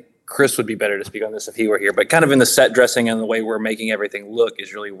 I think Chris would be better to speak on this if he were here, but kind of in the set dressing and the way we're making everything look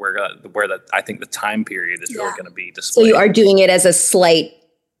is really where I think the time period is really going to be displayed. So you are doing it as a slight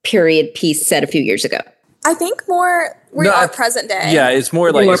period piece set a few years ago. I think present day. Yeah, it's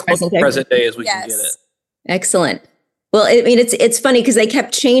more like as present day as we can get it. Excellent. Well, I mean, it's funny because they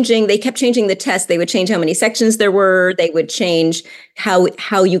kept changing the test. They would change how many sections there were. They would change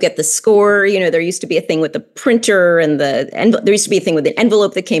how you get the score. There used to be a thing with the printer and there used to be a thing with the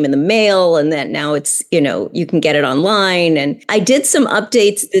envelope that came in the mail, and then now it's, you can get it online. And I did some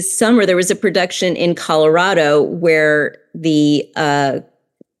updates this summer. There was a production in Colorado where the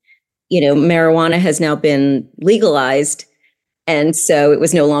marijuana has now been legalized. And so it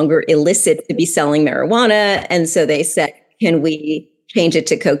was no longer illicit to be selling marijuana. And so they said, can we change it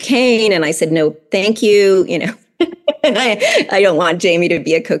to cocaine? And I said, no, thank you. And I don't want Jamie to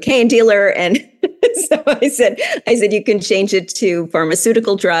be a cocaine dealer. And so I said, you can change it to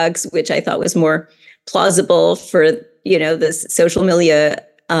pharmaceutical drugs, which I thought was more plausible for, this social milieu,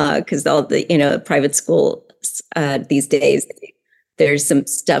 because all the, private schools these days, there's some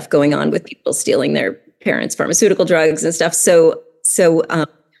stuff going on with people stealing their parents' pharmaceutical drugs and stuff. So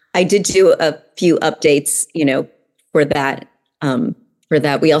I did do a few updates, for that.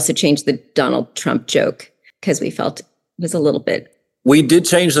 We also changed the Donald Trump joke because we felt it was a little bit. We did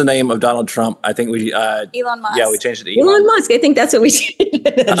change the name of Donald Trump. I think we Elon Musk. Yeah, we changed it to Elon Musk. I think that's what we changed.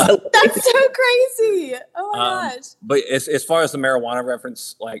 That's so crazy. Oh my gosh. But as far as the marijuana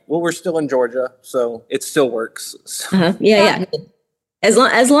reference, we're still in Georgia, so it still works. So. Yeah. As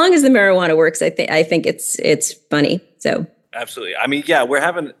long as the marijuana works, I think it's funny. So absolutely. I mean, yeah, we're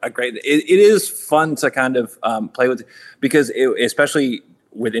having a great. It is fun to kind of play with, because especially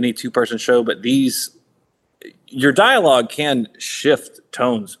with any 2-person show, but these your dialogue can shift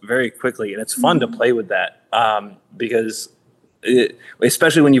tones very quickly, and it's fun to play with that because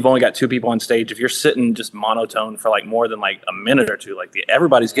especially when you've only got two people on stage, if you're sitting just monotone for like more than like a minute or two, like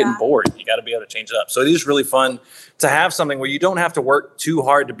everybody's getting bored. You got to be able to change it up. So it is really fun to have something where you don't have to work too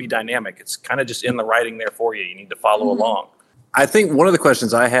hard to be dynamic. It's kind of just in the writing there for you. You need to follow along. I think one of the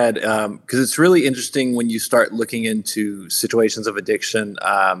questions I had, because it's really interesting when you start looking into situations of addiction,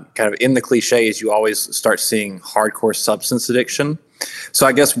 kind of in the cliches, you always start seeing hardcore substance addiction. So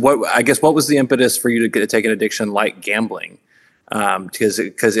I guess what was the impetus for you to take an addiction like gambling? Because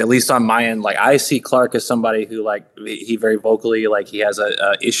at least on my end, like I see Clark as somebody who like he very vocally like he has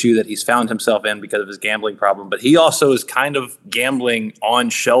a issue that he's found himself in because of his gambling problem, but he also is kind of gambling on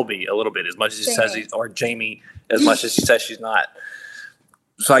Shelby a little bit as much as he says or Jamie as much as she says she's not.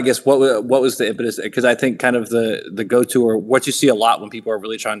 So I guess what was the impetus? Because I think kind of the go-to or what you see a lot when people are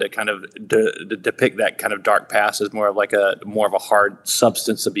really trying to kind of depict that kind of dark past as more of a hard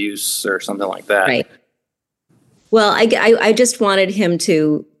substance abuse or something like that. Right. Well, I just wanted him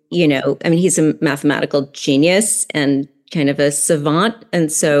to, I mean, he's a mathematical genius and kind of a savant. And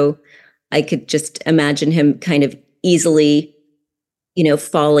so I could just imagine him kind of easily,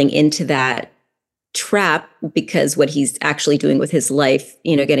 falling into that trap because what he's actually doing with his life,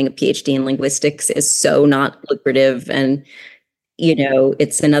 getting a PhD in linguistics is so not lucrative. And,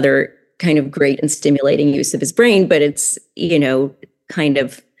 it's another kind of great and stimulating use of his brain, but it's, kind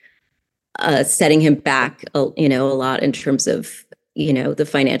of setting him back, a lot in terms of, the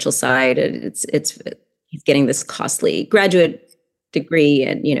financial side. He's getting this costly graduate degree,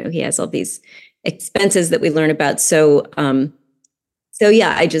 and he has all these expenses that we learn about. So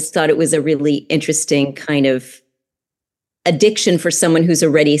yeah, I just thought it was a really interesting kind of addiction for someone who's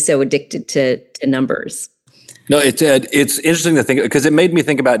already so addicted to numbers. No, it's interesting to think because it made me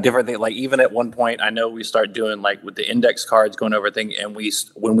think about different things. Like even at one point, I know we start doing like with the index cards, going over things, and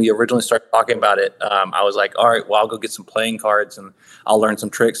when we originally started talking about it, I was like, all right, well, I'll go get some playing cards and I'll learn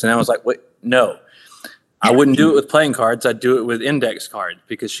some tricks. And I was like, wait, no, I wouldn't do it with playing cards. I'd do it with index cards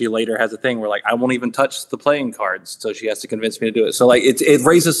because she later has a thing where like I won't even touch the playing cards, so she has to convince me to do it. So like it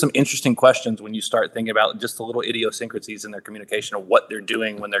raises some interesting questions when you start thinking about just the little idiosyncrasies in their communication of what they're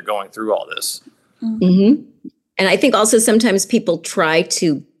doing when they're going through all this. Mm-hmm. And I think also sometimes people try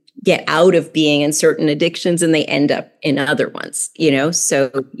to get out of being in certain addictions and they end up in other ones,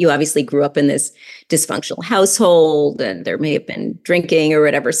 So you obviously grew up in this dysfunctional household and there may have been drinking or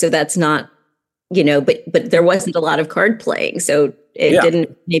whatever. So that's not, but there wasn't a lot of card playing. So it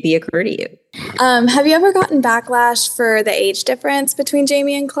didn't maybe occur to you. Have you ever gotten backlash for the age difference between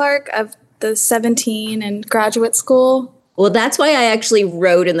Jamie and Clark of the 17 and graduate school? Well, that's why I actually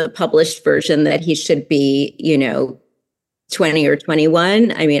wrote in the published version that he should be, 20 or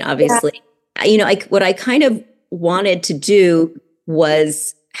 21. I mean, obviously, what I kind of wanted to do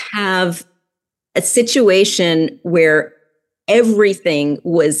was have a situation where everything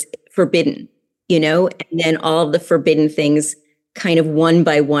was forbidden, and then all of the forbidden things kind of one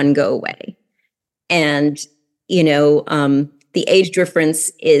by one go away. And, the age difference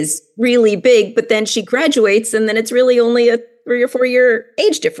is really big, but then she graduates and then it's really only a 3 or 4 year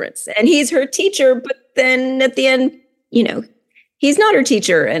age difference. And he's her teacher, but then at the end, he's not her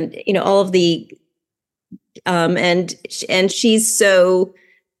teacher, and, all of the, and she's so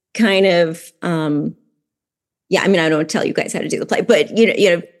kind of, I mean, I don't tell you guys how to do the play, but,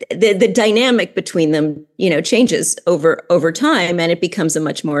 the dynamic between them, changes over time, and it becomes a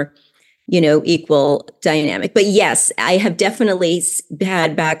much more, equal dynamic. But yes, I have definitely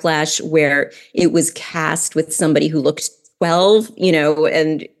had backlash where it was cast with somebody who looked 12,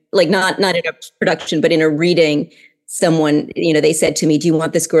 and like not in a production, but in a reading, someone, they said to me, do you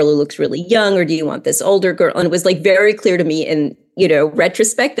want this girl who looks really young or do you want this older girl? And it was like very clear to me in,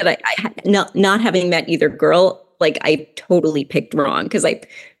 retrospect that I not having met either girl, like I totally picked wrong because I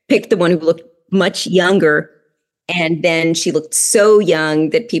picked the one who looked much younger. And then she looked so young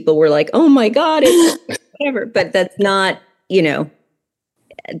that people were like, oh my God, it's whatever. But that's not,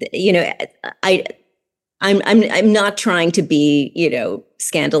 I'm not trying to be,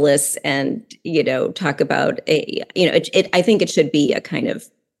 scandalous and, talk about I think it should be a kind of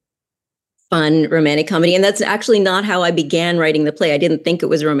fun romantic comedy. And that's actually not how I began writing the play. I didn't think it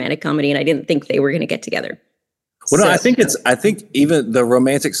was a romantic comedy and I didn't think they were going to get together. Well, no, I think even the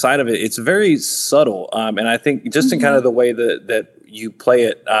romantic side of it, it's very subtle. And I think just in kind of the way that you play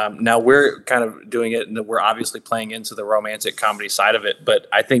it, now we're kind of doing it and we're obviously playing into the romantic comedy side of it. But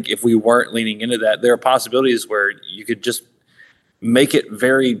I think if we weren't leaning into that, there are possibilities where you could just make it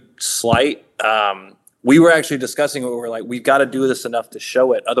very slight, we were actually discussing it. We were like, we've got to do this enough to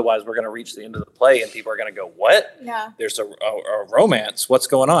show it. Otherwise, we're going to reach the end of the play and people are going to go, what? Yeah. There's a romance. What's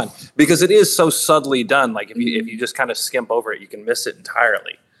going on? Because it is so subtly done. Like if you just kind of skimp over it, you can miss it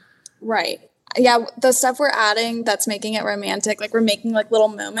entirely. Right. Yeah, the stuff we're adding that's making it romantic, like we're making like little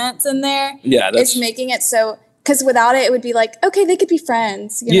moments in there. Yeah, it's making it so, because without it would be like, okay, they could be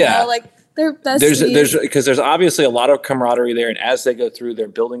friends, you know, like they're besties. There's obviously a lot of camaraderie there, and as they go through, they're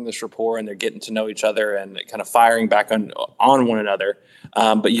building this rapport and they're getting to know each other and kind of firing back on one another.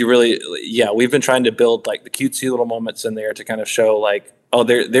 But you really, we've been trying to build like the cutesy little moments in there to kind of show like, oh,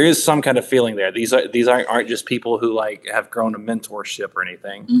 there is some kind of feeling there. These aren't just people who like have grown a mentorship or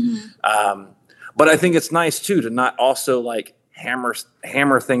anything. But I think it's nice too to not also like hammer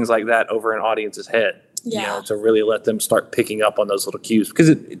things like that over an audience's head. Yeah. You know, to really let them start picking up on those little cues, because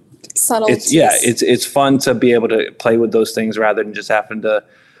subtleties. It's fun to be able to play with those things rather than just having to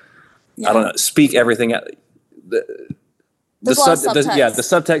I don't know, speak everything out. The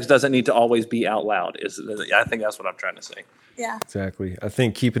subtext doesn't need to always be out loud. I think that's what I'm trying to say. Yeah. Exactly. I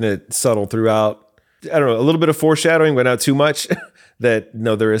think keeping it subtle throughout, I don't know, a little bit of foreshadowing, but not too much, that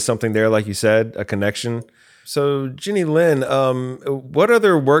there is something there, like you said, a connection. So, Ginny Lynn, what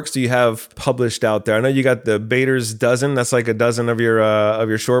other works do you have published out there? I know you got the Bader's Dozen. That's like a dozen of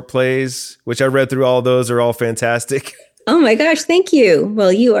your short plays, which I read through. All of those are all fantastic. Oh my gosh, thank you.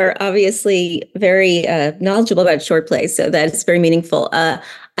 Well, you are obviously very knowledgeable about short plays, so that's very meaningful. I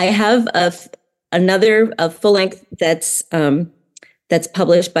have another full length that's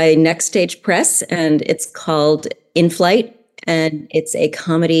published by Next Stage Press, and it's called In Flight, and it's a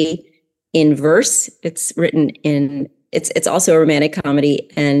comedy in verse. It's written it's also a romantic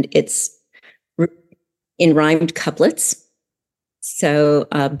comedy, and it's in rhymed couplets. So,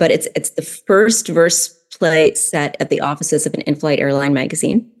 but it's the first verse play set at the offices of an in-flight airline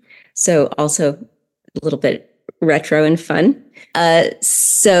magazine. So also a little bit retro and fun.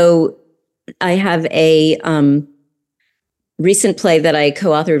 So I have a recent play that I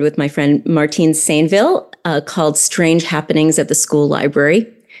co-authored with my friend Martine Sainville called Strange Happenings at the School Library.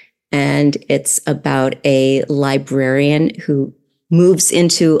 And it's about a librarian who moves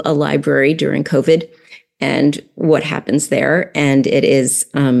into a library during COVID and what happens there. And it is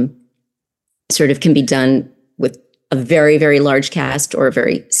sort of can be done with a very, very large cast or a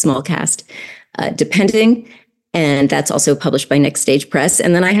very small cast, depending. And that's also published by Next Stage Press.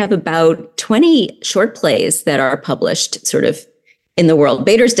 And then I have about 20 short plays that are published sort of in the world.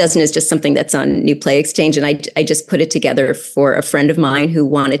 Bader's Dozen is just something that's on New Play Exchange. And I just put it together for a friend of mine who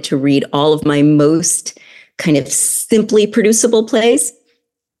wanted to read all of my most kind of simply producible plays.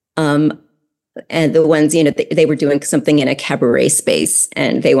 And the ones, they were doing something in a cabaret space,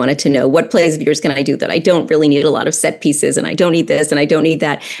 and they wanted to know, what plays of yours can I do that I don't really need a lot of set pieces, and I don't need this and I don't need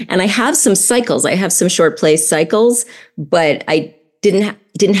that. And I have some cycles. I have some short play cycles, but I didn't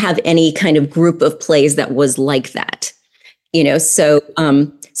have any kind of group of plays that was like that. So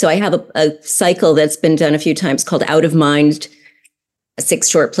I have a cycle that's been done a few times called Out of Mind, 6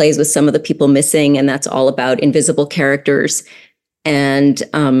 short plays with some of the people missing, and that's all about invisible characters. And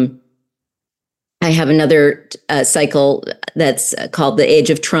I have another cycle that's called The Age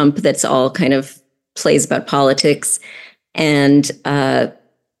of Trump, that's all kind of plays about politics. And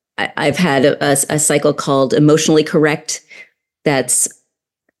I've had a cycle called Emotionally Correct. That's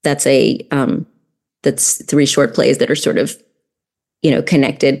 3 short plays that are sort of,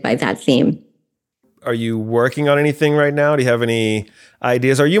 connected by that theme. Are you working on anything right now? Do you have any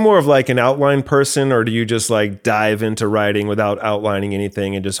ideas? Are you more of like an outline person, or do you just like dive into writing without outlining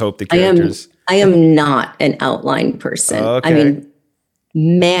anything and just hope the characters? I am not an outline person. Okay. I mean,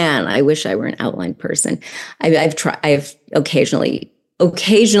 man, I wish I were an outline person. I've occasionally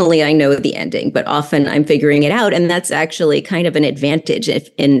I know the ending, but often I'm figuring it out. And that's actually kind of an advantage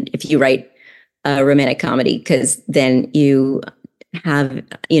if you write a romantic comedy, because then you have,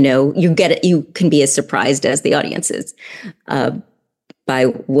 you can be as surprised as the audience is by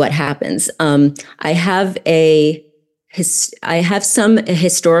what happens. I have some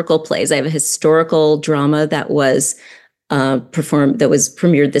historical plays. I have a historical drama that was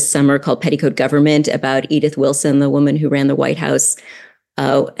premiered this summer called Petticoat Government, about Edith Wilson, the woman who ran the White House.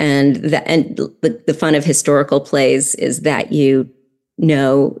 And the fun of historical plays is that you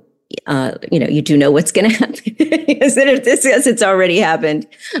do know what's going to happen because it's already happened.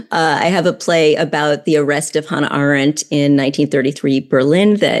 I have a play about the arrest of Hannah Arendt in 1933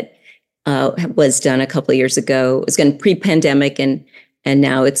 Berlin that was done a couple of years ago. It was going pre-pandemic, and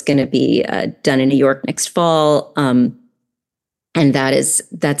now it's going to be done in New York next fall. And that's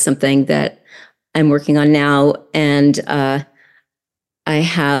something that I'm working on now. And I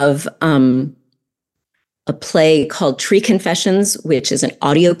have a play called Tree Confessions, which is an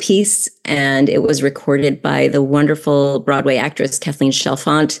audio piece, and it was recorded by the wonderful Broadway actress Kathleen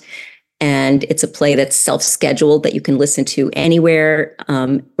Chalfant. And it's a play that's self-scheduled that you can listen to anywhere,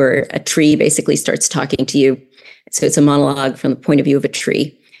 where a tree basically starts talking to you. So it's a monologue from the point of view of a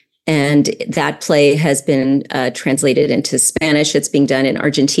tree. And that play has been translated into Spanish. It's being done in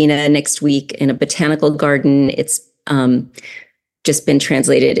Argentina next week in a botanical garden. It's just been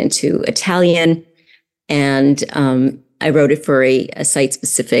translated into Italian. And I wrote it for a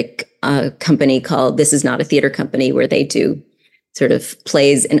site-specific company called This Is Not a Theater Company, where they do sort of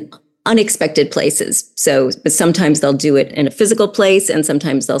plays in unexpected places. But sometimes they'll do it in a physical place, and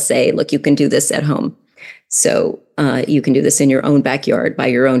sometimes they'll say, look, you can do this at home. So you can do this in your own backyard by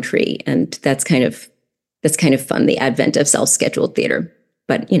your own tree. And that's kind of fun, the advent of self-scheduled theater.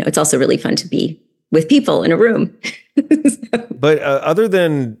 But, it's also really fun to be with people in a room. But other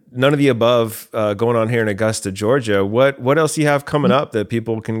than None of the Above going on here in Augusta, Georgia, what else do you have coming up that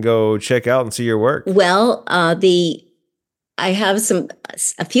people can go check out and see your work? Well, I have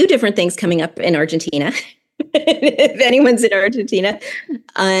a few different things coming up in Argentina, if anyone's in Argentina.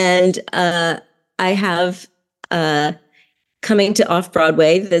 And I have coming to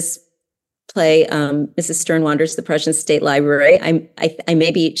Off-Broadway this play, Mrs. Stern Wanders the Prussian State Library. I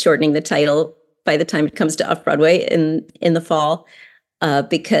may be shortening the title by the time it comes to Off-Broadway in the fall,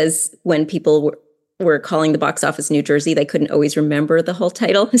 because when people were calling the box office New Jersey, they couldn't always remember the whole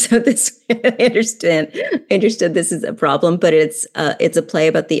title. So I understood this is a problem, but it's a play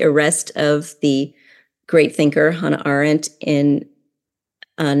about the arrest of the great thinker Hannah Arendt in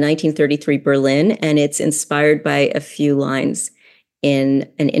 1933 Berlin, and it's inspired by a few lines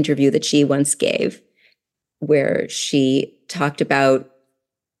in an interview that she once gave, where she talked about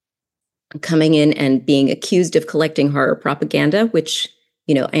coming in and being accused of collecting horror propaganda, which,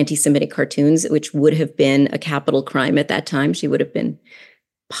 anti-Semitic cartoons, which would have been a capital crime at that time. She would have been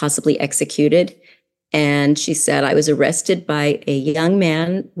possibly executed. And she said, I was arrested by a young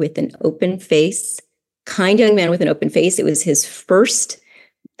man with an open face, kind young man with an open face. It was his first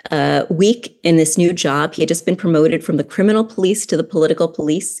week in this new job. He had just been promoted from the criminal police to the political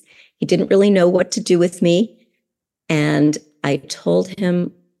police. He didn't really know what to do with me. And I told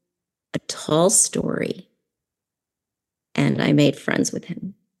him a tall story, and I made friends with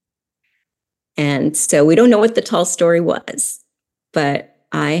him. And so we don't know what the tall story was, but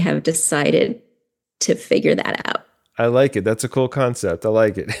I have decided to figure that out. I like it. That's a cool concept. I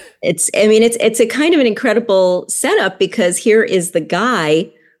like it. It's a kind of an incredible setup, because here is the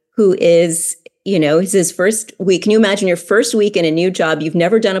guy who is, it's his first week. Can you imagine your first week in a new job? You've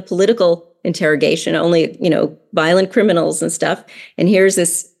never done a political interrogation, only, violent criminals and stuff. And here's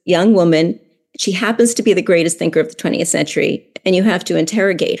this young woman. She happens to be the greatest thinker of the 20th century, and you have to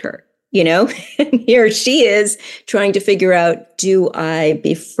interrogate her, and here she is trying to figure out, do I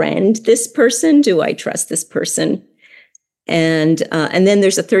befriend this person? Do I trust this person? And then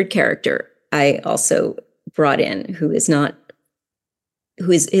there's a third character I also brought in who is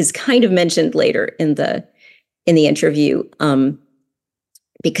kind of mentioned later in the interview,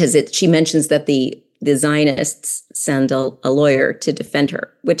 because she mentions that the Zionists send a lawyer to defend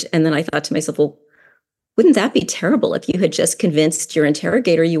her, and then I thought to myself, well, wouldn't that be terrible if you had just convinced your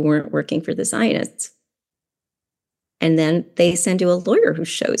interrogator you weren't working for the Zionists? And then they send you a lawyer who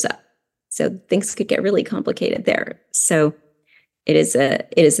shows up. So things could get really complicated there. So it is a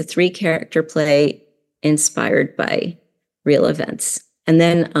 3-character play inspired by real events. And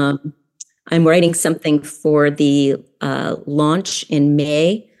then I'm writing something for the launch in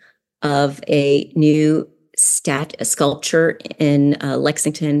May of a new sculpture in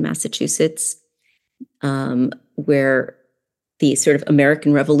Lexington, Massachusetts, where the sort of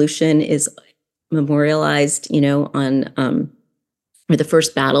American Revolution is memorialized, on where the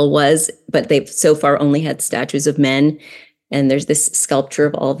first battle was, but they've so far only had statues of men. And there's this sculpture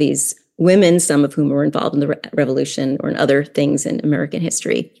of all these women, some of whom were involved in the revolution or in other things in American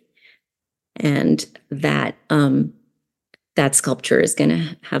history. And that sculpture is going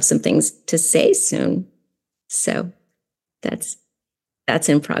to have some things to say soon. So that's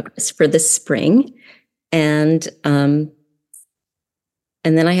in progress for the spring. And then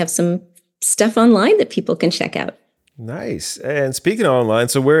I have some stuff online that people can check out. Nice. And speaking of online,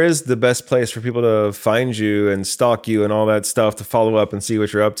 so where is the best place for people to find you and stalk you and all that stuff, to follow up and see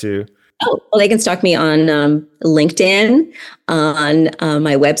what you're up to? Oh, well, they can stalk me on LinkedIn, on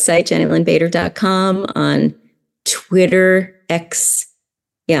my website, JennyLynnBader.com, on Twitter, X.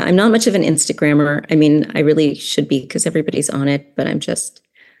 Yeah, I'm not much of an Instagrammer. I mean, I really should be, because everybody's on it, but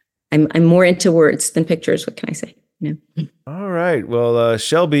I'm more into words than pictures. What can I say? All right. Well,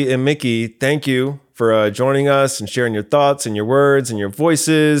 Shelby and Mickey, thank you for joining us and sharing your thoughts and your words and your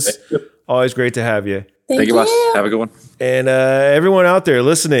voices. Always great to have you. Thank you, boss. Have a good one. And everyone out there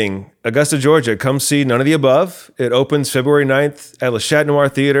listening, Augusta, Georgia, come see None of the Above. It opens February 9th at Le Chat Noir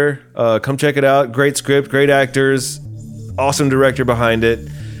Theater. Come check it out. Great script, great actors, awesome director behind it.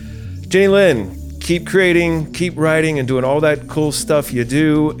 Jenny Lynn, keep creating, keep writing, and doing all that cool stuff you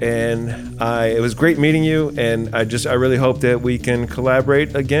do. And it was great meeting you. And I really hope that we can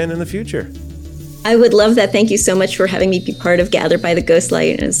collaborate again in the future. I would love that. Thank you so much for having me be part of Gathered by the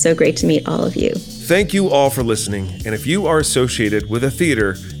Ghostlight. And it's so great to meet all of you. Thank you all for listening. And if you are associated with a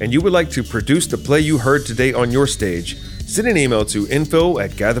theater and you would like to produce the play you heard today on your stage, send an email to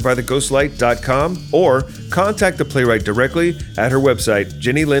info@gatheredbytheghostlight.com or contact the playwright directly at her website,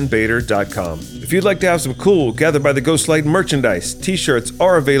 jennylynbader.com. If you'd like to have some cool Gathered by the Ghostlight merchandise, t-shirts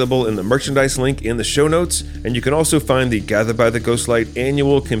are available in the merchandise link in the show notes, and you can also find the Gathered by the Ghostlight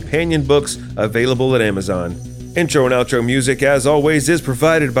annual companion books available at Amazon. Intro and outro music, as always, is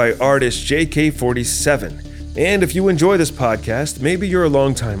provided by artist JK47. And if you enjoy this podcast, maybe you're a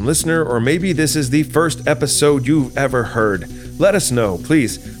longtime listener, or maybe this is the first episode you've ever heard, let us know.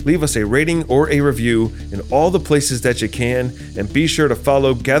 Please leave us a rating or a review in all the places that you can, and be sure to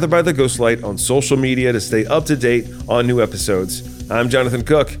follow Gathered by the Ghostlight on social media to stay up to date on new episodes. I'm Jonathan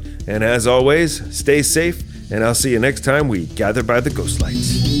Cook, and as always, stay safe, and I'll see you next time we Gather by the Ghostlight.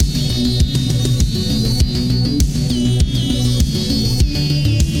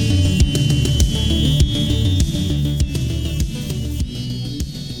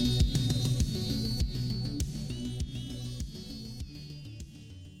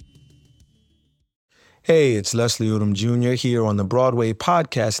 Hey, it's Leslie Odom Jr. here on the Broadway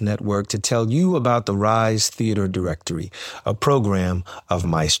Podcast Network to tell you about the Rise Theater Directory, a program of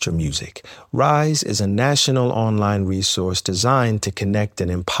Maestro Music. Rise is a national online resource designed to connect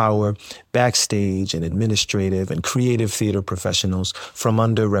and empower backstage and administrative and creative theater professionals from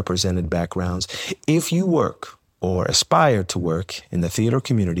underrepresented backgrounds. If you work or aspire to work in the theater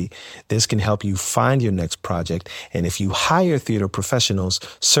community, this can help you find your next project. And if you hire theater professionals,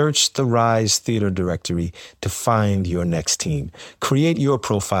 search the Rise Theater Directory to find your next team. Create your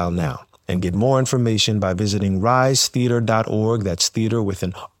profile now and get more information by visiting risetheater.org. That's theater with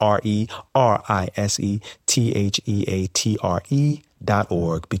an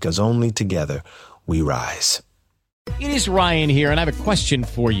RERISETHEATRE.org, because only together we rise. It is Ryan here, and I have a question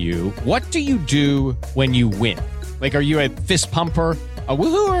for you. What do you do when you win? Like, are you a fist pumper, a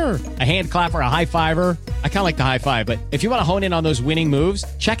woohooer, a hand clapper, a high fiver? I kind of like the high five, but if you want to hone in on those winning moves,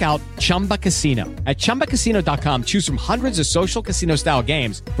 check out Chumba Casino. At ChumbaCasino.com, choose from hundreds of social casino-style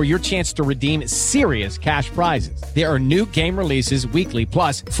games for your chance to redeem serious cash prizes. There are new game releases weekly,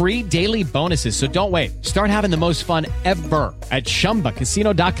 plus free daily bonuses. So don't wait. Start having the most fun ever at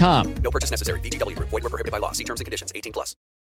ChumbaCasino.com. No purchase necessary. VGW Group. Void where prohibited by law. See terms and conditions. 18+.